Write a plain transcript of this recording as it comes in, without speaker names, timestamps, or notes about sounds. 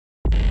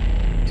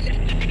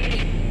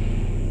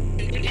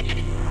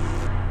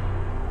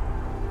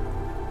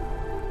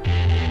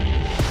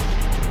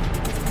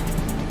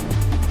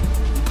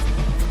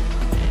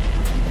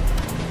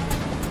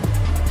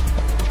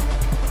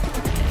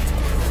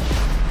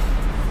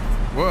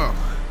Whoa.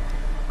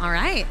 All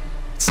right.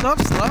 What's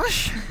up,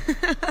 Slush?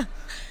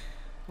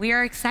 We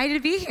are excited to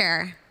be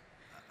here.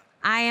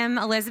 I am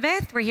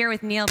Elizabeth. We're here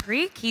with Neil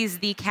Parikh. He's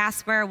the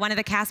Casper, one of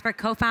the Casper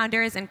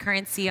co-founders and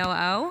current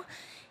COO.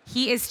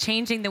 He is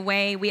changing the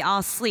way we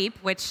all sleep,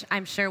 which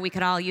I'm sure we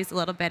could all use a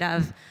little bit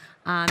of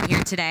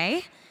here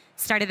today.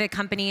 Started the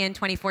company in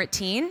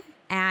 2014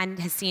 and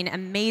has seen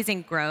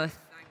amazing growth,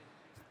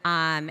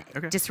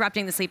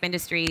 disrupting the sleep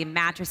industry,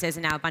 mattresses,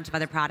 and now a bunch of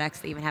other products.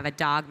 They even have a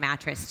dog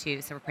mattress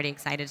too, so we're pretty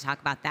excited to talk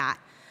about that.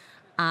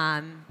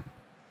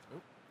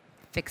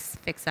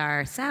 Fix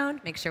our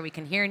sound, make sure we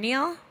can hear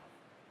Neil.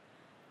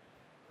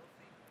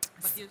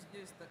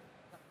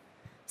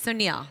 So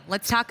Neil,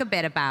 let's talk a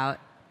bit about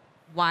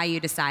why you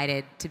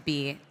decided to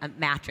be a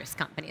mattress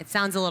company. It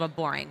sounds a little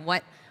boring.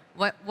 What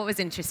was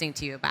interesting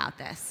to you about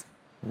this?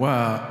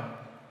 Wow.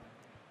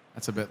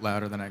 That's a bit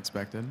louder than I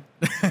expected.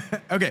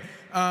 Okay.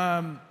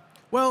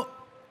 Well,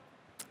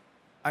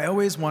 I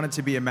always wanted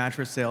to be a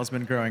mattress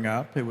salesman growing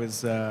up. It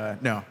was,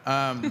 no,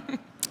 I'm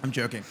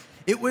joking.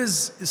 It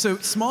was, so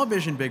small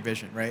vision, big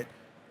vision, right?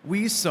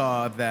 We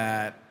saw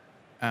that,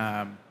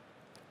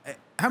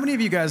 how many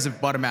of you guys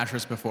have bought a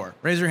mattress before?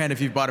 Raise your hand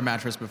if you've bought a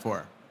mattress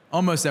before.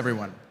 Almost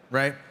everyone,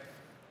 right?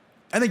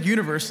 I think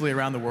universally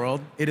around the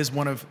world, it is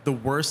one of the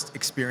worst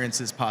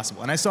experiences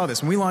possible. And I saw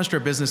this. When we launched our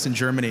business in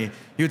Germany,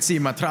 you would see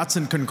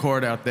Matratzen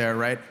Concord out there,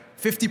 right?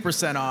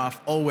 50%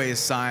 off, always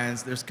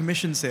signs. There's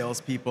commission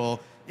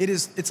salespeople.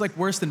 It's like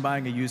worse than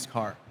buying a used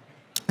car.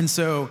 And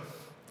so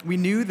we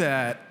knew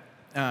that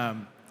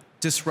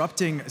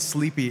disrupting a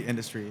sleepy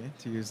industry,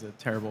 to use a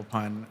terrible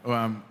pun,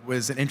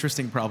 was an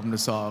interesting problem to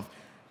solve.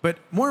 But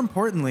more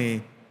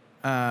importantly,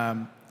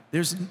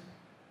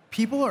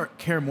 people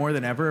care more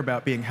than ever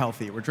about being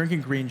healthy. We're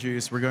drinking green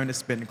juice, we're going to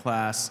spin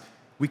class.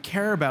 We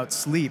care about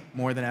sleep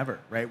more than ever,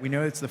 right? We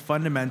know it's the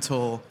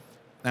fundamental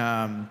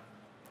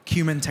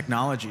human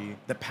technology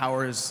that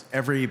powers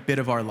every bit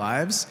of our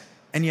lives,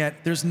 and yet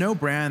there's no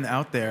brand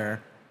out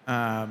there,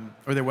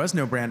 or there was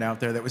no brand out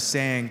there that was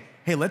saying,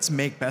 hey, let's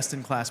make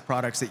best-in-class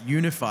products that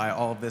unify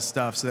all of this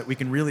stuff so that we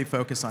can really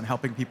focus on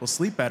helping people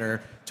sleep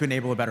better to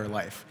enable a better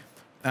life.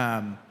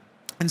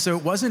 And so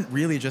it wasn't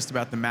really just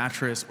about the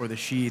mattress or the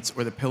sheets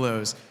or the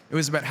pillows. It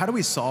was about how do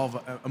we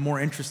solve a more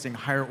interesting,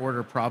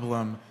 higher-order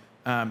problem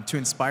to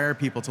inspire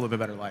people to live a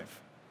better life.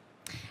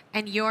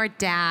 And your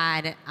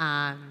dad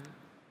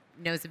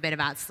knows a bit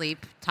about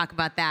sleep. Talk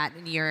about that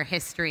and your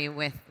history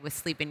with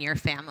sleep in your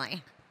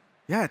family.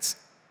 Yeah, it's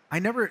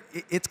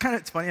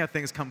funny how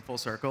things come full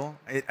circle.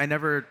 I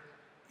never,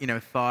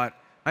 thought,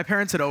 my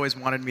parents had always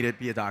wanted me to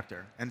be a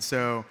doctor. And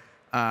so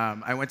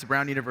I went to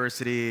Brown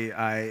University.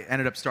 I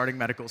ended up starting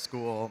medical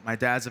school. My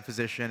dad's a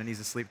physician, and he's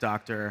a sleep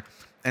doctor.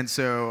 And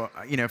so,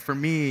 for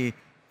me,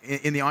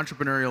 in the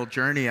entrepreneurial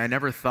journey, I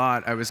never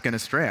thought I was going to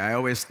stray. I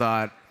always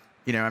thought,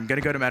 I'm going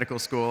to go to medical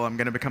school. I'm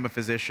going to become a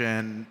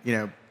physician,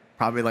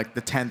 probably like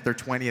the 10th or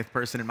 20th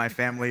person in my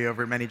family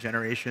over many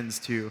generations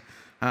to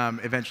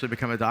eventually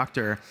become a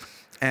doctor.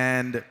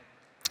 And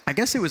I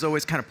guess it was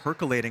always kind of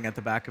percolating at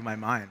the back of my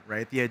mind,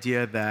 right? The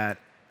idea that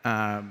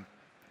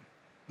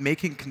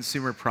making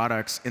consumer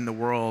products in the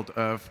world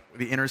of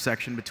the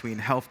intersection between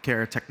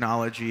healthcare,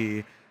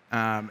 technology,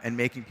 and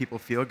making people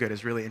feel good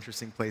is a really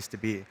interesting place to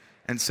be.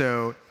 And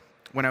so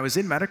when I was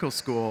in medical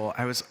school,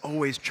 I was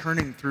always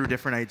churning through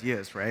different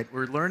ideas, right?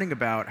 We're learning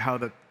about how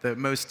the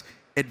most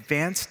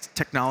advanced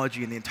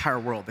technology in the entire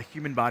world, the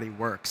human body,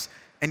 works.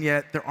 And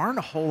yet there aren't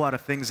a whole lot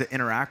of things that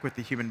interact with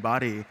the human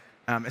body,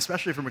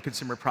 especially from a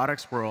consumer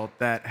products world,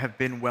 that have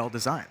been well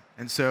designed.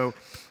 And so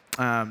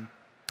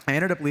I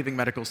ended up leaving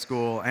medical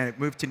school, and I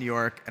moved to New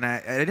York, and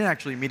I didn't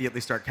actually immediately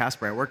start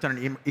Casper. I worked on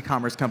an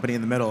e-commerce company in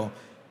the middle,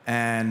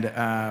 and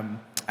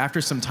after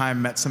some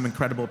time, met some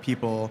incredible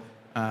people,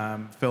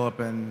 Philip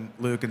and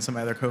Luke and some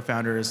other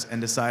co-founders,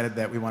 and decided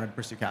that we wanted to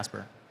pursue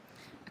Casper.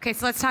 Okay,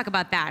 so let's talk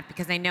about that,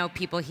 because I know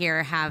people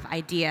here have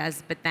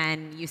ideas, but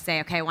then you say,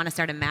 okay, I want to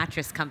start a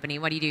mattress company.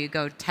 What do? You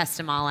go test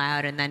them all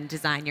out and then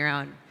design your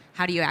own.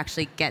 How do you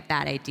actually get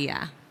that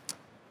idea?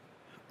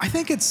 I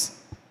think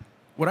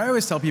what I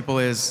always tell people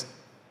is,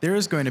 there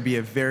is going to be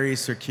a very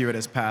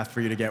circuitous path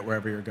for you to get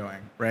wherever you're going,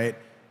 right?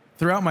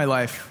 Throughout my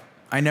life,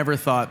 I never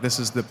thought this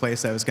is the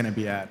place I was going to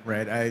be at,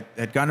 right? I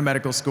had gone to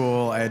medical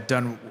school. I had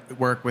done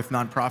work with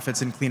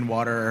nonprofits in clean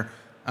water.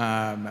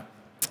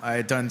 I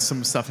had done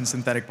some stuff in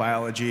synthetic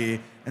biology.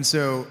 And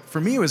so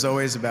for me, it was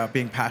always about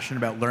being passionate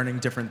about learning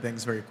different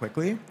things very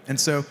quickly. And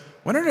so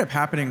what ended up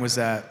happening was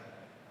that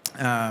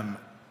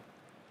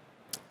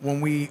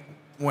when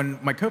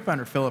my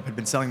co-founder, Philip, had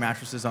been selling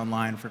mattresses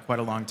online for quite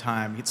a long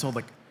time, he'd sold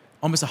like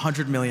almost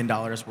 $100 million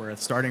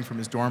worth, starting from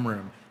his dorm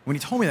room. When he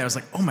told me that, I was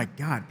like, oh my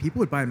God, people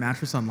would buy a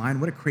mattress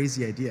online? What a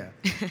crazy idea.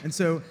 And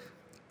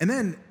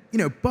then,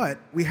 but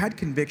we had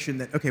conviction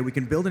that, okay, we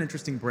can build an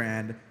interesting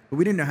brand, but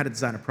we didn't know how to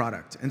design a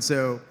product. And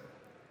so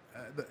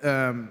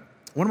one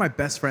of my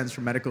best friends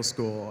from medical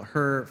school,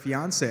 her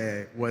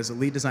fiance was a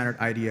lead designer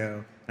at IDEO,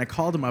 and I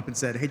called him up and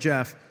said, hey,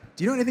 Jeff,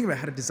 do you know anything about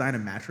how to design a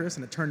mattress?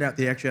 And it turned out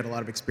they actually had a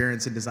lot of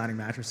experience in designing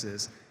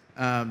mattresses.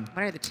 What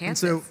are the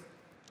chances?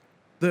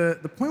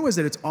 the point was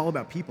that it's all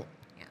about people,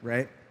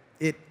 right?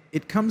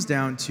 It comes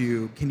down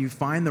to, can you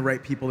find the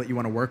right people that you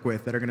want to work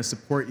with that are going to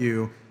support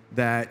you,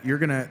 that are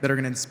going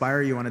to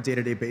inspire you on a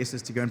day-to-day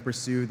basis to go and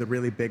pursue the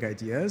really big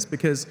ideas?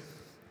 Because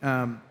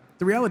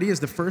the reality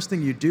is the first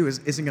thing you do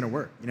isn't going to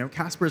work.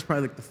 Casper is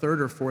probably like the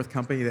third or fourth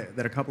company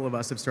that a couple of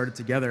us have started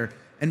together,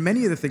 and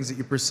many of the things that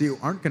you pursue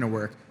aren't going to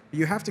work. But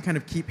you have to kind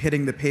of keep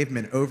hitting the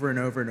pavement over and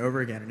over and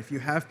over again. And if you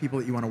have people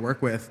that you want to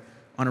work with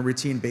on a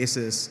routine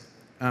basis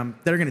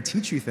that are going to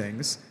teach you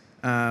things,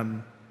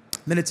 then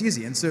it's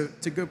easy. And so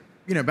to go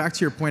back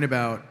to your point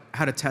about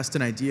how to test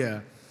an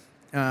idea,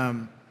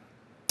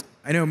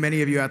 I know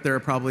many of you out there are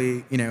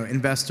probably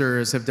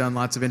investors, have done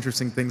lots of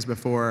interesting things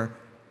before.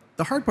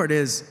 The hard part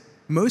is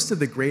most of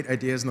the great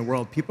ideas in the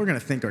world, people are going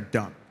to think are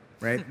dumb,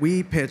 right?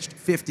 We pitched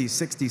 50,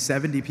 60,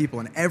 70 people,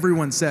 and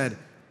everyone said,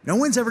 no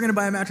one's ever going to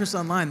buy a mattress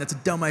online. That's a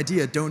dumb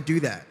idea. Don't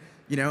do that.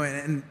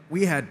 And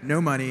we had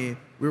no money.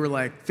 We were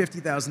like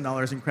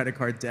 $50,000 in credit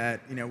card debt.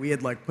 We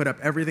had like put up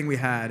everything we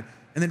had.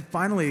 And then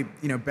finally,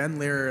 Ben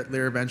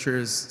Lear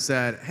Ventures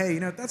said, hey,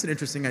 that's an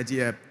interesting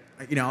idea.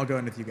 I'll go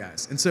in with you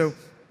guys. And so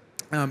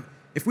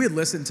if we had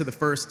listened to the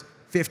first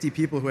 50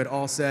 people who had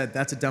all said,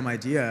 that's a dumb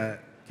idea,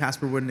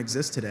 Casper wouldn't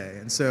exist today.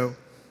 And so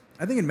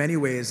I think in many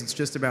ways, it's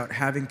just about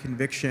having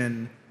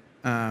conviction,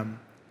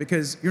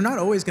 because you're not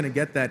always going to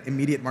get that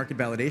immediate market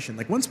validation.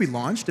 Like once we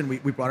launched and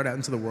we brought it out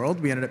into the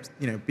world, we ended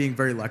up being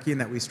very lucky in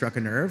that we struck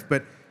a nerve.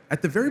 But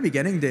at the very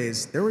beginning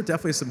days, there were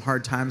definitely some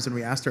hard times when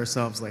we asked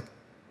ourselves, like,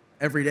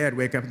 every day I'd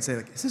wake up and say,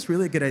 like, is this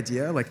really a good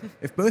idea? Like,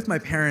 if both my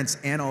parents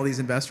and all these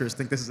investors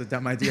think this is a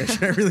dumb idea,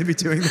 should I really be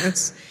doing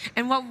this?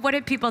 And what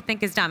did people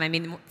think is dumb? I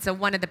mean, so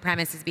one of the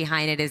premises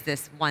behind it is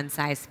this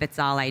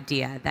one-size-fits-all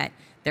idea that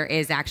there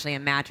is actually a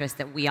mattress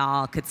that we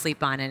all could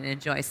sleep on and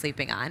enjoy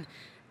sleeping on.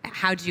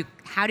 How did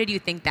you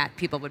think that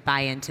people would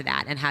buy into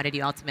that, and how did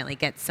you ultimately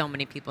get so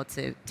many people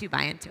to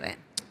buy into it?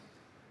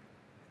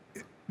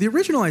 The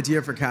original idea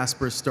for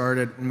Casper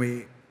started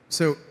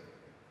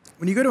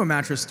when you go to a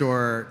mattress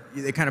store,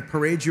 they kind of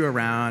parade you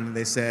around and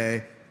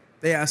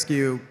they ask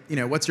you,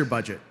 what's your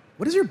budget?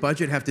 What does your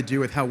budget have to do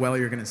with how well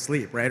you're going to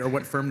sleep, right? Or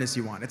what firmness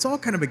you want? It's all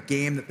kind of a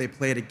game that they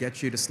play to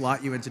get you, to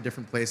slot you into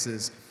different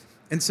places.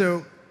 And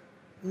so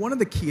one of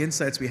the key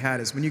insights we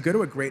had is when you go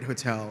to a great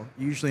hotel,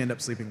 you usually end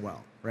up sleeping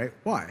well, right?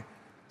 Why?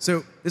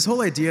 So this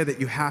whole idea that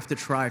you have to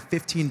try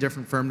 15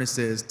 different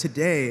firmnesses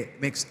today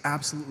makes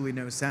absolutely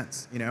no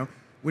sense,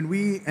 When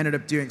we ended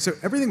up so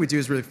everything we do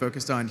is really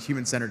focused on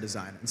human-centered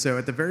design. And so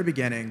at the very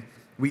beginning,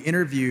 we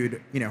interviewed,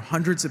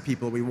 hundreds of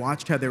people. We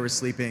watched how they were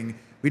sleeping.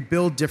 We'd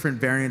build different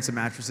variants of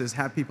mattresses,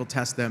 have people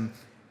test them.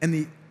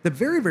 And the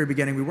very, very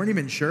beginning, we weren't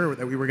even sure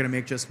that we were going to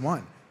make just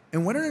one.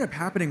 And what ended up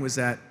happening was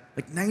that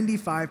like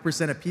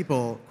 95% of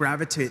people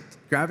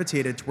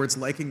gravitated towards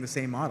liking the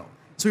same model.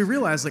 So we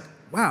realized, like,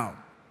 wow,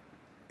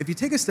 if you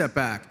take a step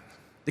back,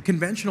 the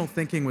conventional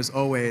thinking was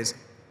always,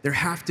 there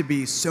have to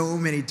be so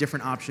many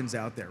different options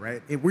out there,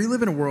 right? We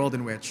live in a world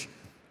in which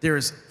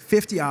there's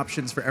 50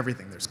 options for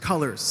everything. There's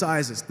colors,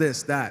 sizes,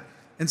 this, that.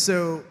 And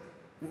so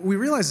what we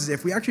realize is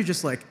if we actually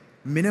just like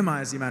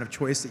minimize the amount of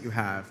choice that you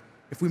have,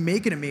 if we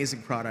make an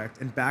amazing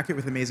product and back it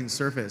with amazing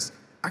surface,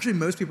 actually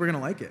most people are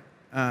going to like it.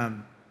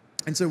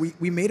 And so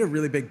we made a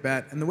really big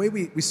bet. And the way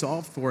we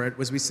solved for it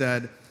was we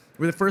said,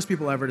 we're the first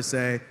people ever to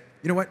say,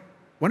 you know what?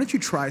 Why don't you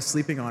try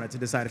sleeping on it to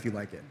decide if you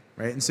like it,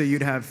 right? And so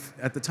you'd have,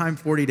 at the time,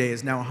 40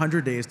 days, now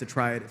 100 days to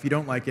try it. If you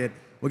don't like it,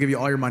 we'll give you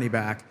all your money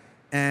back.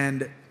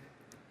 And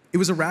it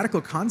was a radical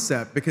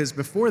concept because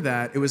before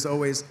that, it was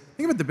always,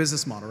 think about the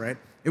business model, right?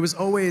 It was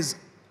always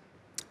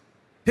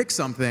pick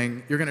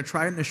something, you're gonna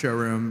try it in a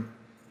showroom,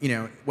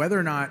 whether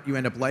or not you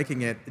end up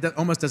liking it, it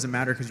almost doesn't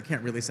matter because you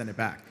can't really send it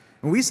back.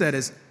 And what we said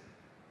is,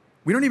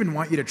 we don't even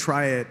want you to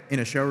try it in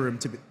a showroom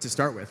to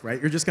start with, right?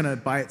 You're just going to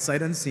buy it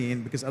sight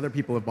unseen because other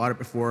people have bought it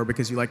before,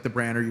 because you like the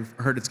brand or you've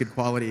heard it's good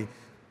quality.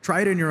 Try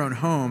it in your own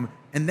home,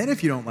 and then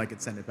if you don't like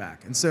it, send it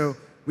back. And so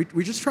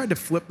we just tried to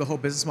flip the whole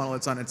business model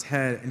that's on its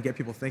head and get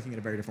people thinking in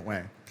a very different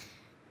way.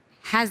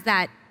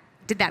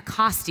 Did that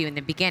cost you in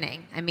the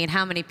beginning? I mean,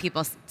 how many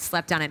people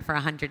slept on it for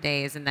 100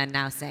 days and then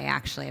now say,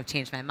 actually, I've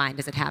changed my mind?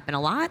 Does it happen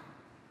a lot?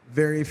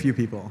 Very few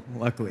people,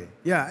 luckily.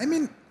 Yeah, I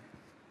mean,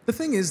 the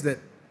thing is that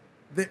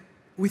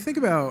we think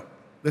about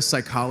the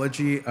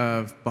psychology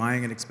of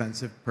buying an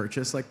expensive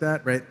purchase like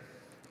that, right?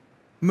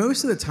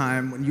 Most of the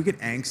time, when you get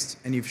angst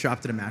and you've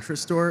shopped at a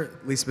mattress store,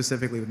 at least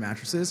specifically with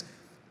mattresses,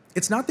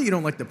 it's not that you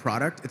don't like the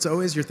product. It's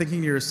always you're thinking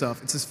to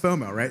yourself, it's this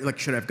FOMO, right? Like,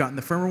 should I have gotten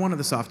the firmer one or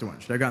the softer one?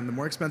 Should I have gotten the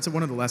more expensive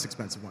one or the less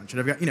expensive one? Should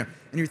I have got,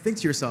 and you think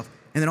to yourself,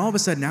 and then all of a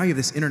sudden now you have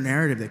this inner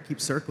narrative that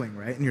keeps circling,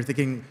 right? And you're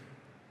thinking,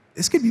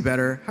 this could be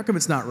better. How come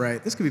it's not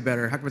right? This could be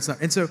better. How come it's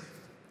not? And so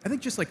I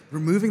think just like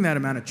removing that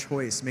amount of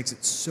choice makes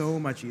it so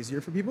much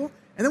easier for people.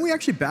 And then we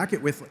actually back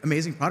it with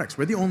amazing products.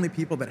 We're the only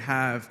people that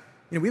have,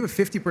 we have a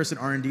 50-person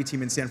R&D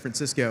team in San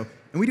Francisco,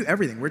 and we do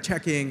everything. We're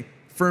checking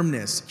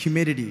firmness,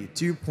 humidity,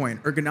 dew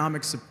point,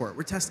 ergonomic support.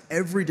 We test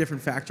every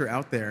different factor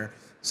out there.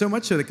 So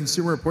much so that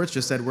Consumer Reports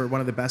just said we're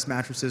one of the best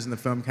mattresses in the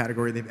foam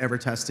category they've ever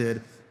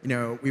tested.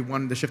 We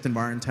won the Shift and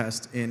Barn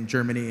test in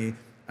Germany.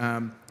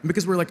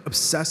 because we're like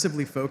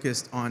obsessively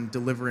focused on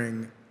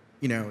delivering,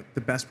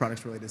 the best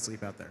products related to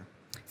sleep out there.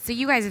 So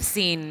you guys have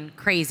seen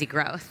crazy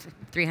growth,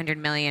 300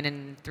 million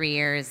in 3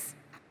 years.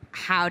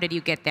 How did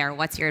you get there?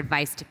 What's your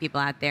advice to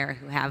people out there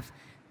who have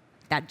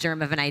that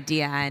germ of an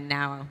idea and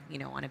now,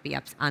 want to be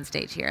up on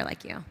stage here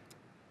like you?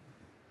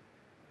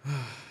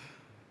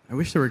 I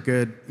wish there were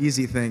good,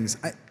 easy things.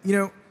 I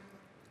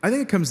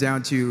think it comes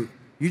down to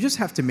you just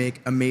have to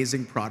make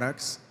amazing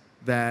products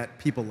that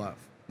people love.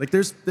 Like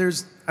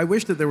I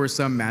wish that there was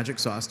some magic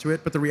sauce to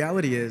it, but the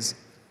reality is,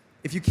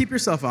 if you keep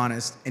yourself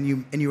honest and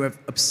you have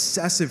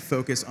obsessive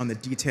focus on the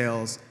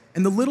details,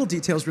 and the little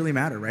details really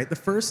matter, right? The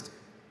first,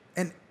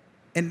 and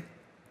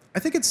I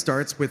think it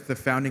starts with the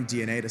founding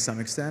DNA to some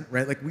extent,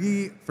 right? Like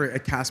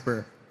at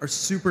Casper, are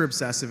super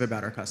obsessive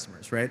about our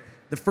customers, right?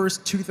 The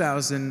first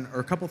 2,000 or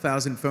a couple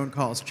thousand phone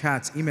calls,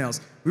 chats, emails,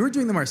 we were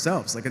doing them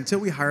ourselves. Like until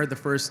we hired the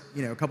first,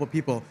 couple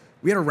people,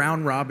 we had a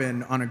round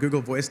robin on a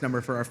Google Voice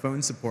number for our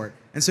phone support.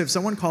 And so if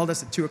someone called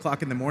us at 2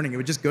 o'clock in the morning, it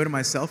would just go to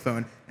my cell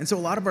phone. And so a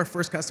lot of our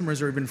first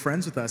customers are even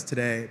friends with us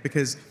today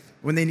because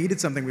when they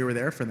needed something, we were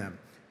there for them.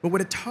 But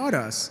what it taught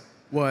us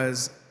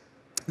was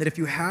that if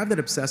you have that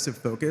obsessive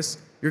focus,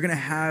 you're going to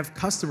have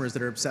customers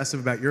that are obsessive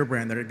about your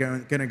brand that are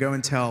going to go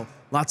and tell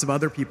lots of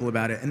other people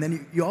about it. And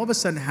then you all of a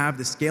sudden have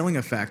the scaling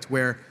effect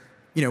where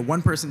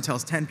one person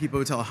tells 10 people,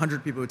 who tell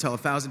 100 people, who tell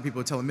 1,000 people,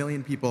 who tell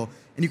 1,000,000 people,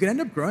 and you can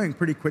end up growing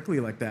pretty quickly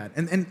like that.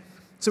 And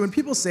so when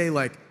people say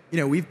like,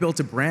 we've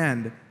built a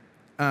brand,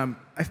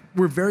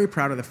 we're very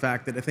proud of the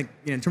fact that I think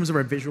in terms of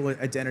our visual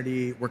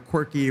identity, we're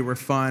quirky, we're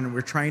fun,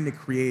 we're trying to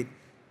create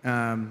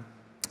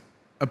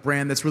a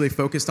brand that's really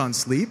focused on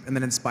sleep and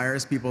that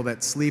inspires people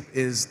that sleep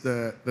is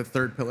the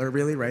third pillar,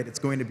 really, right? It's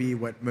going to be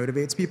what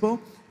motivates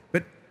people.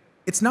 But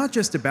it's not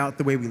just about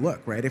the way we look,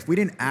 right? If we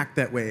didn't act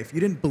that way, if you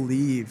didn't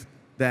believe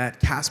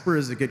that Casper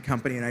is a good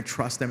company and I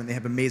trust them and they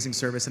have amazing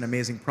service and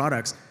amazing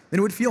products, then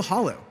it would feel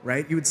hollow,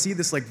 right? You would see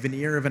this like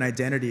veneer of an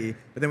identity,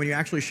 but then when you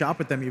actually shop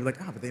with them, you're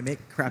like, but they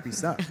make crappy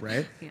stuff,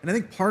 right? Yeah. And I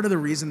think part of the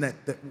reason that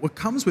what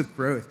comes with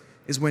growth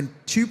is when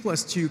 2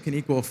 + 2 can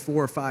equal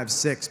 4, 5,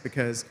 6,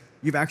 because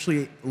you've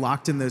actually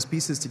locked in those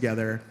pieces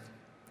together,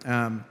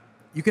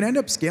 you can end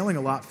up scaling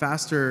a lot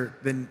faster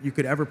than you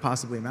could ever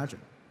possibly imagine.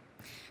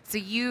 So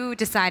you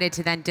decided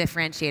to then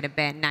differentiate a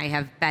bit. Now you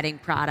have bedding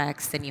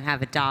products and you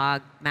have a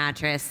dog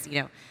mattress.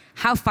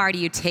 How far do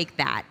you take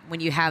that when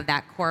you have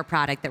that core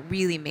product that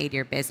really made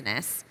your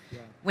business?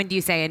 Yeah. When do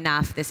you say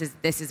enough? This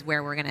is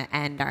where we're going to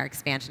end our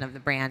expansion of the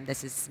brand.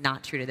 This is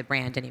not true to the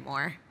brand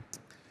anymore.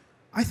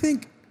 I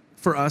think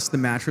for us, the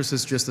mattress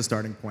is just the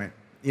starting point.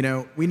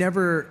 We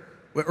never.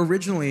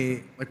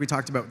 Originally, like we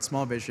talked about with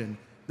Small Vision,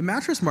 the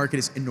mattress market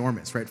is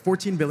enormous, right?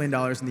 $14 billion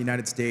in the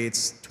United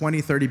States,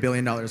 $20, $30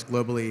 billion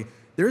globally.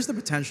 There's the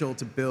potential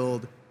to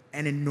build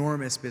an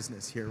enormous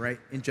business here, right,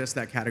 in just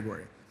that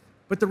category.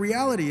 But the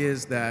reality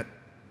is that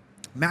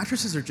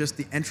mattresses are just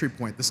the entry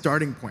point, the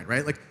starting point,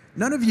 right? Like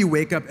none of you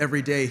wake up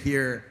every day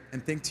here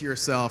and think to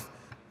yourself,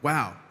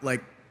 wow,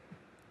 like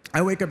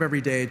I wake up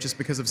every day just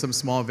because of some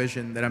small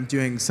vision that I'm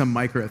doing some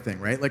micro thing,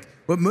 right? Like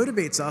what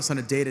motivates us on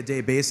a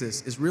day-to-day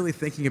basis is really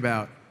thinking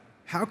about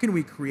how can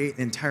we create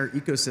an entire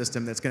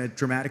ecosystem that's going to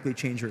dramatically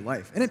change your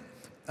life. And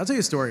I'll tell you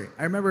a story.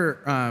 I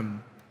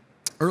remember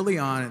early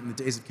on in the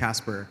days of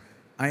Casper,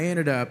 I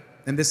ended up,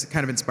 and this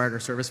kind of inspired our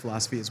service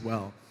philosophy as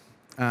well,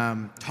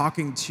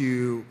 talking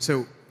to,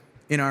 so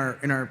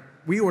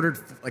we ordered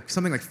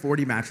something like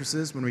 40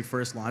 mattresses when we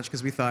first launched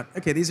because we thought,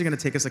 okay, these are going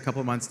to take us a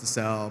couple months to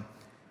sell.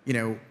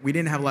 We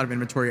didn't have a lot of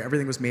inventory.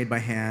 Everything was made by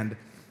hand.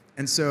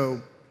 And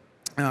so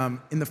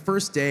in the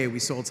first day, we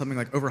sold something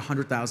like over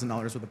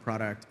 $100,000 worth of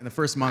product. In the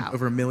first month,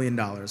 over $1 million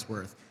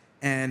worth.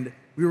 And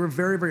we were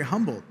very, very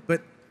humbled.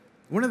 But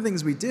one of the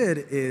things we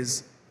did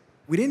is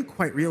we didn't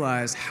quite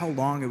realize how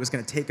long it was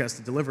going to take us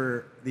to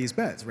deliver these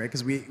beds, right?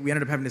 Because we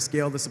ended up having to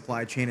scale the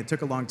supply chain. It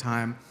took a long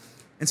time.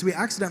 And so we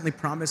accidentally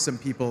promised some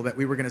people that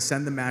we were going to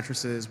send them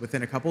mattresses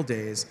within a couple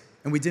days,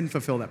 and we didn't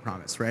fulfill that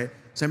promise, right?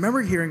 So I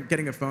remember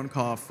getting a phone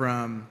call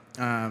from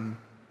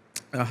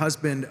a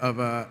husband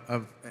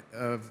of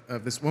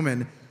this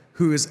woman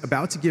who is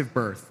about to give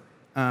birth,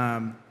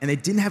 and they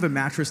didn't have a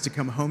mattress to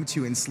come home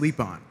to and sleep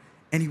on.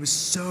 And he was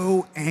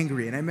so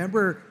angry. And I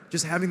remember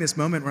just having this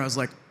moment where I was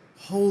like,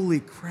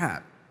 holy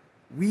crap,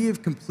 we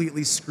have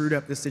completely screwed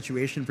up this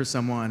situation for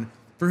someone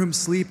for whom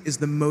sleep is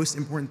the most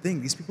important thing.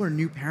 These people are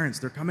new parents.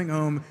 They're coming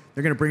home.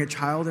 They're going to bring a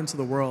child into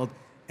the world.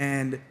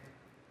 And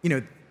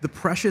the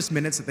precious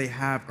minutes that they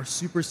have are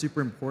super, super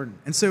important.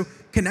 And so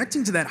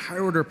connecting to that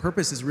higher order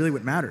purpose is really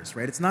what matters,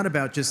 right? It's not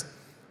about just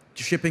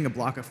shipping a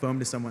block of foam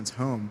to someone's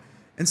home.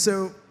 And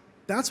so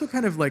that's what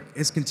kind of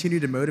has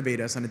continued to motivate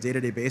us on a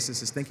day-to-day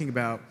basis, is thinking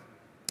about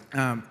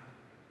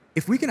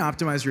if we can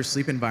optimize your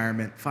sleep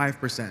environment 5%,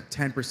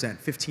 10%,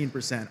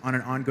 15% on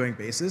an ongoing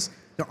basis,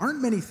 there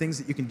aren't many things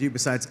that you can do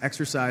besides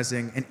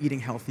exercising and eating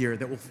healthier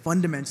that will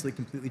fundamentally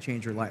completely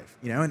change your life.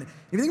 And if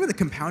you think about the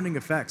compounding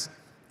effects,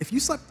 if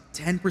you slept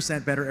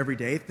 10% better every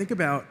day, think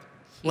about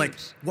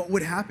what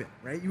would happen,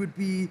 right? You would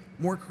be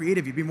more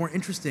creative, you'd be more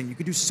interesting, you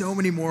could do so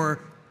many more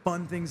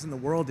fun things in the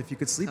world if you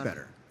could sleep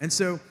better. And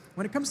so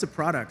when it comes to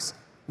products,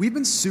 we've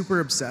been super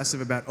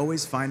obsessive about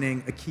always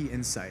finding a key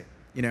insight.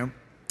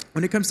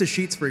 When it comes to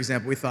sheets, for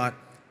example, we thought,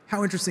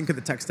 how interesting could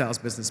the textiles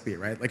business be,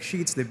 right? Like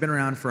sheets, they've been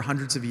around for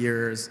hundreds of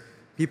years.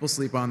 People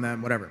sleep on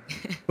them, whatever.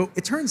 But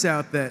it turns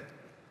out that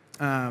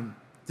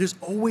there's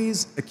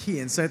always a key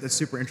insight that's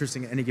super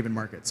interesting in any given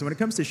market. So when it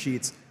comes to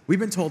sheets, we've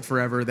been told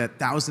forever that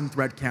 1,000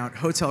 thread count,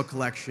 hotel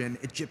collection,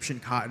 Egyptian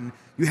cotton,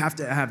 you have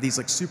to have these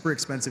like super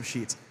expensive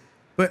sheets.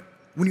 But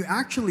when you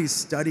actually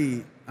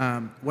study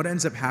what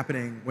ends up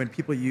happening when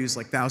people use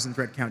like 1,000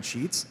 thread count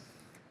sheets,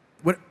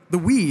 the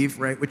weave,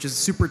 right, which is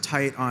super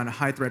tight on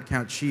high thread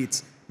count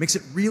sheets, makes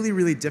it really,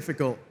 really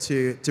difficult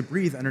to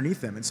breathe underneath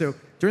them. And so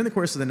during the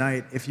course of the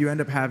night, if you end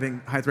up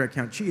having high thread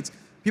count sheets,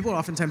 people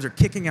oftentimes are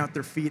kicking out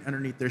their feet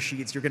underneath their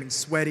sheets. You're getting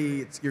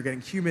sweaty, you're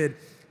getting humid.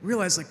 You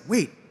realize, like,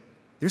 wait,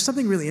 there's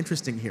something really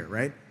interesting here,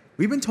 right?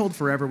 We've been told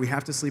forever we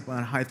have to sleep on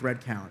a high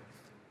thread count.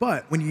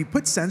 But when you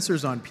put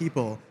sensors on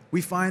people,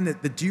 we find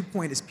that the dew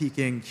point is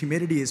peaking,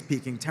 humidity is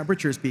peaking,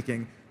 temperature is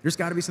peaking. There's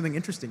got to be something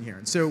interesting here.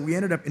 And so we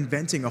ended up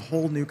inventing a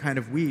whole new kind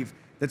of weave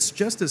that's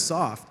just as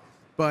soft,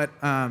 but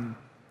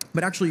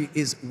actually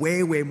is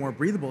way, way more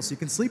breathable so you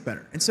can sleep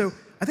better. And so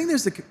I think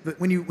there's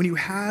when you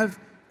have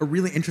a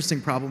really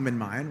interesting problem in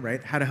mind,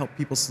 right? How to help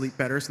people sleep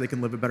better so they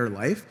can live a better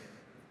life.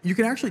 You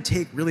can actually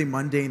take really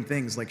mundane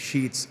things like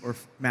sheets or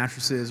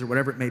mattresses or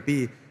whatever it may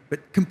be,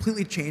 but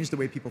completely change the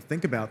way people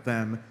think about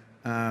them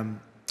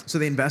so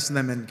they invest in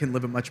them and can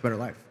live a much better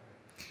life.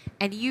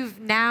 And you've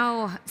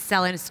now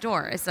sell in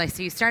stores. So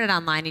you started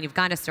online and you've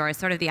gone to stores,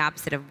 sort of the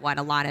opposite of what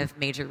a lot of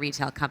major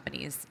retail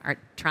companies are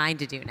trying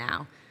to do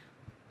now.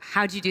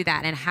 How'd you do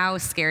that, and how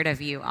scared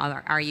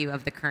are you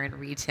of the current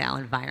retail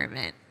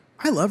environment?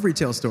 I love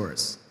retail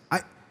stores.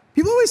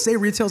 People always say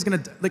retail's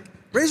gonna, like,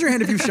 raise your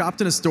hand if you've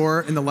shopped in a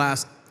store in the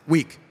last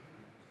week,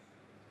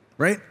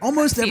 right?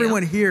 Almost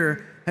everyone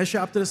here has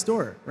shopped at a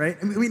store, right?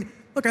 I mean,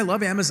 look, I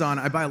love Amazon.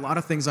 I buy a lot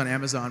of things on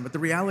Amazon, but the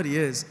reality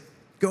is,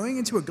 going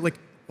into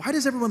why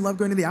does everyone love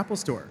going to the Apple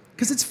store?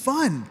 Because it's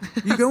fun.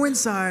 You go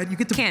inside, you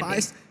get to buy.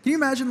 Can you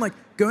imagine like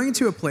going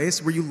into a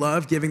place where you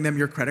love giving them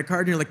your credit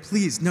card and you're like,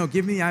 please, no,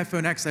 give me the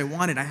iPhone X. I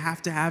want it. I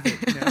have to have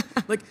it.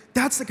 Like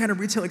that's the kind of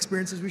retail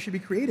experiences we should be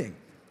creating,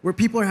 where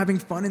people are having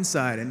fun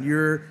inside and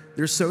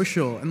they're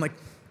social. And like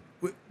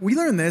we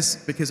learned this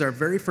because our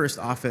very first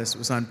office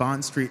was on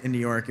Bond Street in New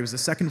York. It was a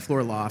second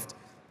floor loft,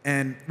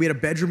 and we had a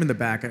bedroom in the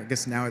back. I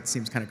guess now it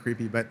seems kind of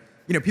creepy, but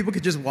people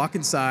could just walk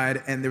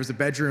inside and there was a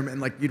bedroom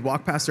and like you'd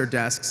walk past our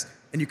desks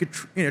and you could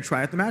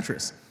try out the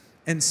mattress.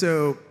 And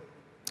so,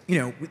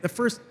 the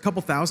first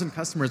couple thousand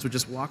customers would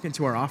just walk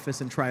into our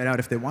office and try it out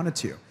if they wanted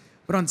to.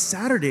 But on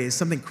Saturdays,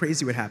 something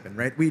crazy would happen,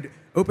 right? We'd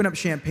open up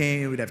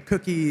champagne, we'd have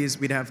cookies,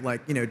 we'd have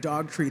like,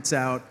 dog treats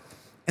out.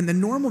 And the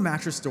normal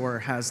mattress store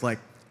has like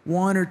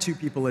 1 or 2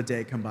 people a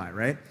day come by,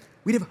 right?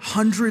 We'd have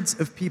hundreds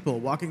of people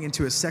walking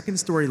into a second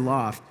story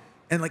loft.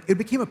 And like it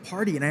became a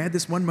party, and I had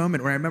this one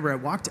moment where I remember I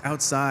walked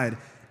outside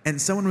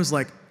and someone was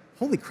like,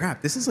 holy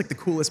crap, this is like the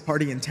coolest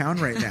party in town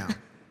right now. And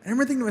I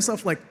remember thinking to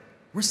myself, like,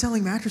 we're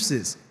selling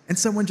mattresses. And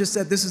someone just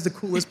said, this is the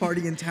coolest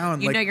party in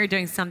town. You know you're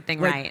doing something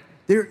right.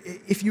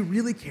 If you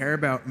really care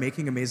about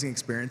making amazing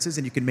experiences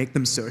and you can make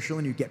them social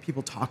and you get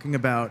people talking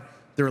about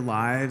their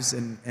lives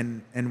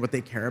and what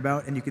they care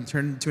about, and you can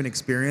turn it into an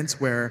experience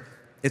where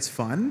it's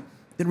fun,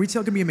 then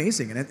retail can be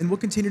amazing. And we'll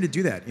continue to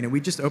do that. We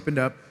just opened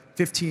up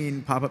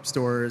 15 pop-up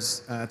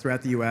stores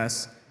throughout the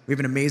US. We have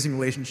an amazing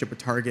relationship with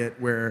Target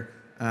where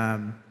we're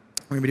going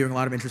to be doing a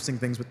lot of interesting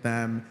things with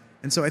them.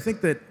 And so I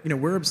think that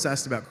we're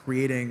obsessed about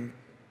creating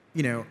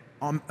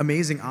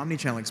amazing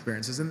omni-channel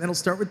experiences. And it'll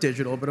start with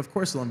digital, but of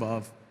course it'll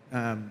involve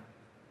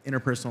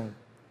interpersonal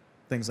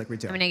things like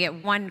retail. I'm going to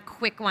get one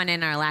quick one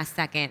in our last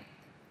second.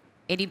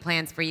 Any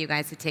plans for you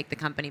guys to take the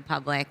company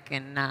public,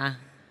 and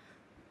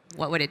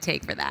what would it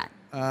take for that?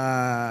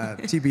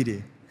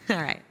 TBD.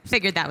 All right.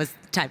 Figured that was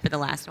time for the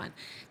last one.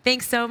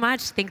 Thanks so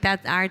much. Think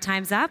that our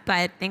time's up,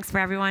 but thanks for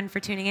everyone for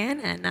tuning in.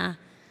 And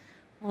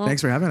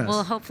thanks for having us.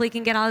 We'll hopefully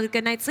can get all a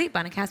good night's sleep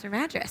on a Casper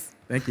mattress.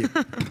 Thank you.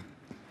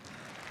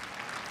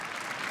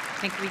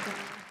 Think we can.